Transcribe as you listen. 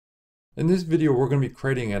In this video, we're going to be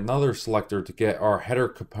creating another selector to get our header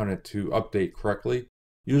component to update correctly.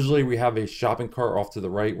 Usually we have a shopping cart off to the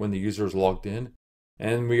right when the user is logged in.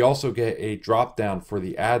 And we also get a drop down for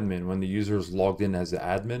the admin when the user is logged in as the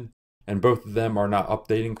admin. And both of them are not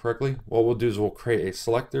updating correctly. What we'll do is we'll create a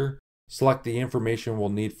selector, select the information we'll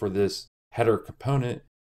need for this header component,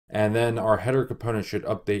 and then our header component should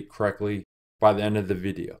update correctly by the end of the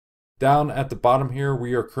video. Down at the bottom here,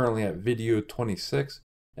 we are currently at video 26.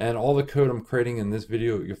 And all the code I'm creating in this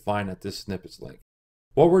video you'll find at this snippets link.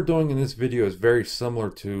 What we're doing in this video is very similar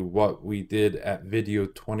to what we did at video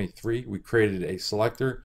 23. We created a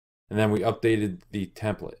selector and then we updated the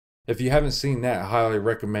template. If you haven't seen that, I highly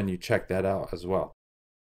recommend you check that out as well.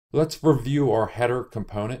 Let's review our header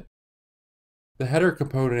component. The header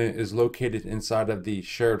component is located inside of the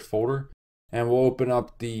shared folder, and we'll open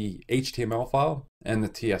up the HTML file and the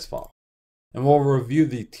TS file. And we'll review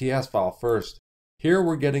the TS file first. Here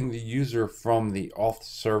we're getting the user from the Auth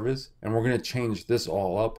Service, and we're going to change this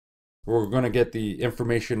all up. We're going to get the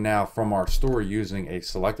information now from our store using a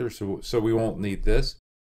selector, so we won't need this.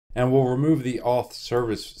 And we'll remove the Auth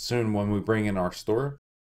Service soon when we bring in our store.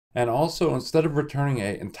 And also, instead of returning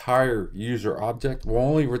an entire user object, we'll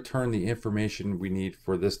only return the information we need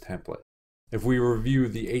for this template. If we review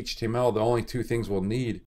the HTML, the only two things we'll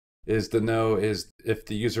need is to know is if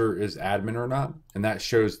the user is admin or not, and that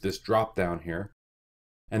shows this drop down here.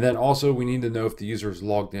 And then also we need to know if the user is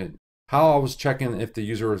logged in. How I was checking if the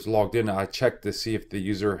user is logged in, I checked to see if the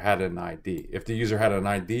user had an ID. If the user had an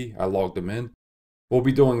ID, I logged them in. We'll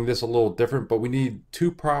be doing this a little different, but we need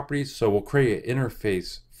two properties, so we'll create an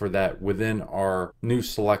interface for that within our new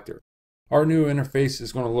selector. Our new interface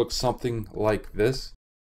is going to look something like this.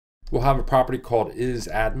 We'll have a property called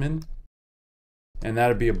isAdmin, and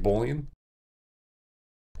that'll be a boolean.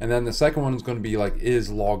 And then the second one is going to be like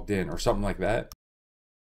isLoggedIn or something like that.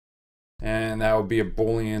 And that would be a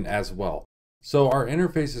boolean as well. So our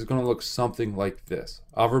interface is going to look something like this.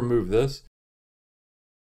 I'll remove this.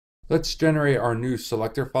 Let's generate our new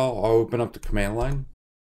selector file. I'll open up the command line.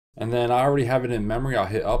 And then I already have it in memory. I'll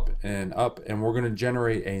hit up, and we're going to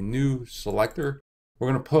generate a new selector.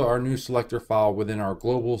 We're going to put our new selector file within our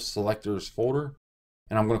global selectors folder,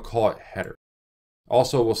 and I'm going to call it header.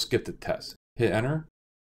 Also, we'll skip the test. Hit enter.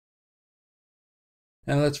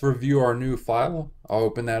 And let's review our new file. I'll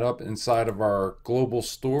open that up inside of our global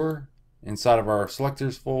store, inside of our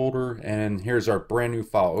selectors folder, and here's our brand new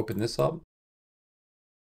file. Open this up.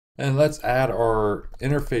 And let's add our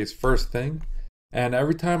interface first thing. And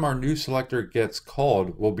every time our new selector gets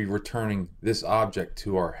called, we'll be returning this object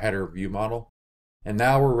to our header view model. And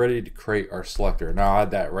now we're ready to create our selector. Now I'll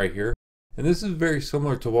add that right here. And this is very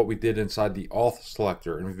similar to what we did inside the Auth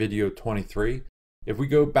selector in video 23. If we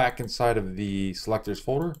go back inside of the selectors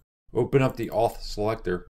folder, open up the Auth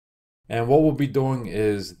selector, and what we'll be doing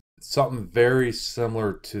is something very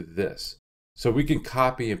similar to this. So we can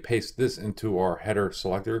copy and paste this into our header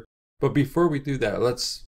selector. But before we do that,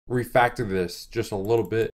 let's refactor this just a little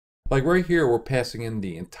bit. Like right here, we're passing in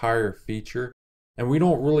the entire feature, and we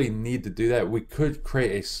don't really need to do that. We could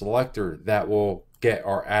create a selector that will get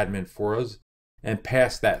our admin for us and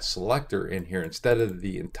pass that selector in here instead of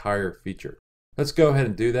the entire feature. Let's go ahead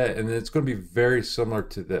and do that, and it's going to be very similar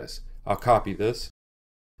to this. I'll copy this,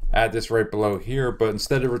 add this right below here, but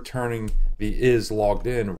instead of returning the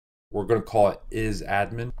isLoggedIn, we're going to call it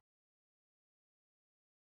isAdmin.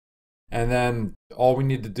 And then all we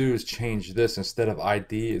need to do is change this. Instead of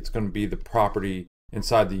ID, it's going to be the property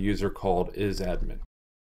inside the user called isAdmin.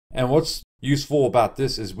 And what's useful about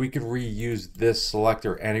this is we can reuse this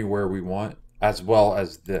selector anywhere we want, as well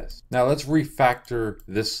as this. Now let's refactor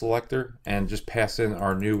this selector and just pass in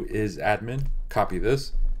our new isAdmin. Copy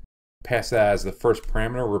this, pass that as the first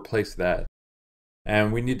parameter, replace that.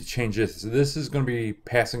 And we need to change this. So this is going to be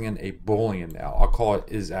passing in a boolean now. I'll call it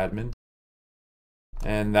isAdmin.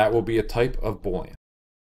 And that will be a type of boolean.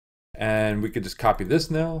 And we could just copy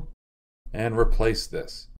this now and replace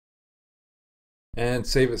this. And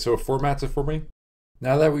save it so it formats it for me.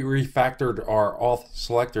 Now that we refactored our Auth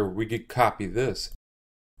selector, we could copy this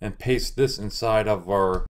and paste this inside of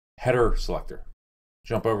our header selector.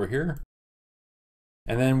 Jump over here.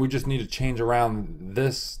 And then we just need to change around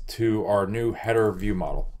this to our new header view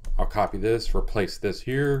model. I'll copy this, replace this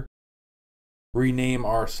here. Rename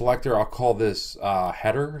our selector. I'll call this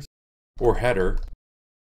header or header.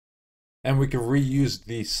 And we can reuse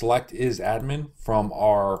the select isAdmin from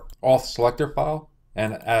our Auth selector file,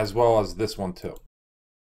 and as well as this one too.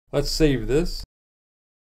 Let's save this.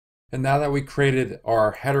 And now that we created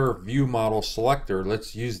our header view model selector,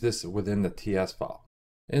 let's use this within the TS file.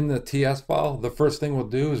 In the TS file, the first thing we'll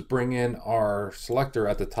do is bring in our selector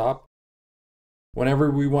at the top.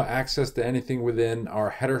 Whenever we want access to anything within our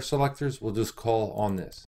header selectors, we'll just call on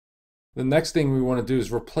this. The next thing we want to do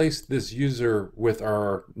is replace this user with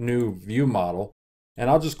our new view model. And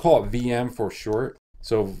I'll just call it VM for short.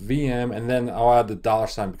 So VM, and then I'll add the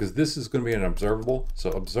 $sign because this is going to be an observable. So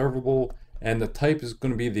observable, and the type is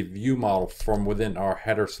going to be the view model from within our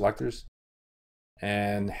header selectors.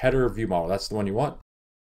 And header view model, that's the one you want.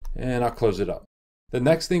 And I'll close it up. The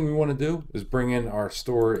next thing we want to do is bring in our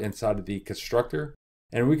store inside of the constructor.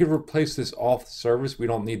 And we could replace this auth service. We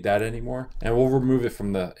don't need that anymore. And we'll remove it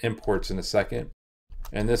from the imports in a second.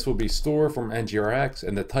 And this will be store from NGRX,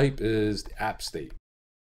 and the type is app state.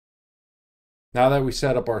 Now that we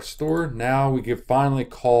set up our store, now we can finally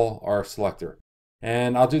call our selector.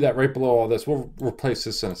 And I'll do that right below all this. We'll replace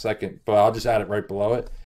this in a second, but I'll just add it right below it.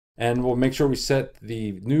 And we'll make sure we set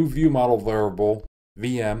the new view model variable,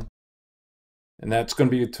 VM, and that's going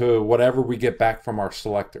to be to whatever we get back from our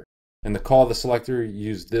selector. And to call the selector,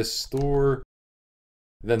 use this store,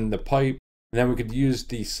 then the pipe, and then we could use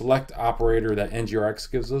the select operator that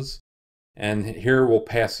NGRX gives us. And here we'll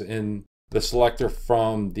pass in the selector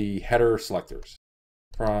from the header selectors.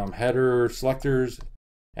 From header selectors,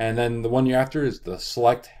 and then the one you're after is the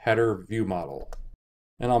select header view model.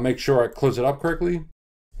 And I'll make sure I close it up correctly.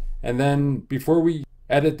 And then before we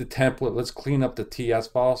edit the template, let's clean up the TS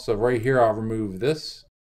file. So right here, I'll remove this.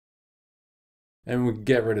 And we can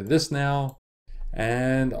get rid of this now.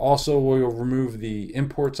 And also we'll remove the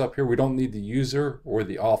imports up here. We don't need the user or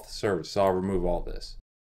the auth service, so I'll remove all this.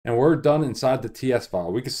 And we're done inside the TS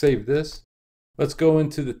file. We can save this. Let's go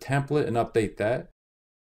into the template and update that.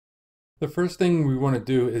 The first thing we want to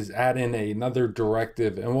do is add in another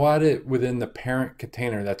directive, and we'll add it within the parent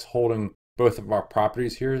container that's holding both of our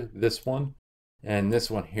properties here, this one and this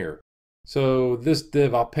one here. So this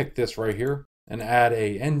div, I'll pick this right here and add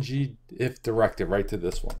a ngIf directive right to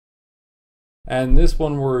this one. And this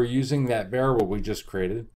one, we're using that variable we just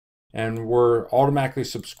created, and we're automatically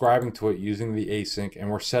subscribing to it using the async,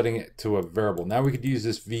 and we're setting it to a variable. Now we could use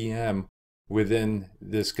this VM within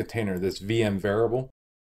this container, this VM variable.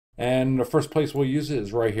 And the first place we'll use it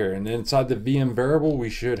is right here. And inside the VM variable, we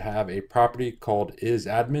should have a property called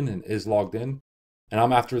isAdmin and isLoggedIn. And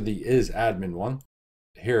I'm after the isAdmin one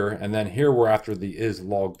here. And then here we're after the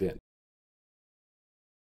isLoggedIn.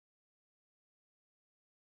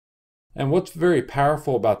 And what's very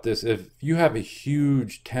powerful about this, if you have a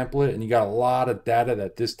huge template and you got a lot of data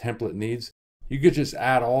that this template needs, you could just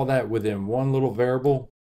add all that within one little variable,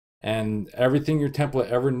 and everything your template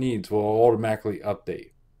ever needs will automatically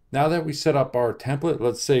update. Now that we set up our template,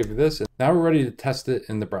 let's save this. Now we're ready to test it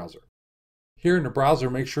in the browser. Here in the browser,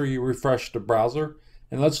 make sure you refresh the browser,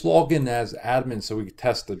 and let's log in as admin so we can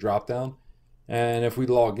test the dropdown. And if we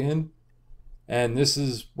log in, and this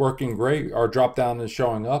is working great, our dropdown is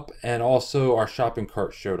showing up, and also our shopping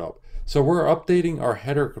cart showed up. So we're updating our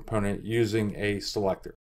header component using a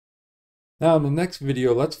selector. Now in the next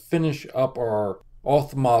video, let's finish up our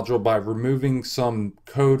auth module by removing some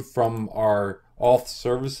code from our auth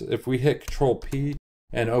service. If we hit Control P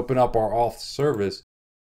and open up our auth service,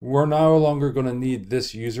 we're no longer going to need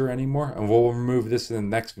this user anymore, and we'll remove this in the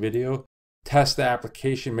next video. Test the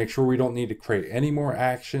application, make sure we don't need to create any more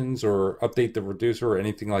actions or update the reducer or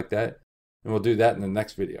anything like that, and we'll do that in the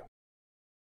next video.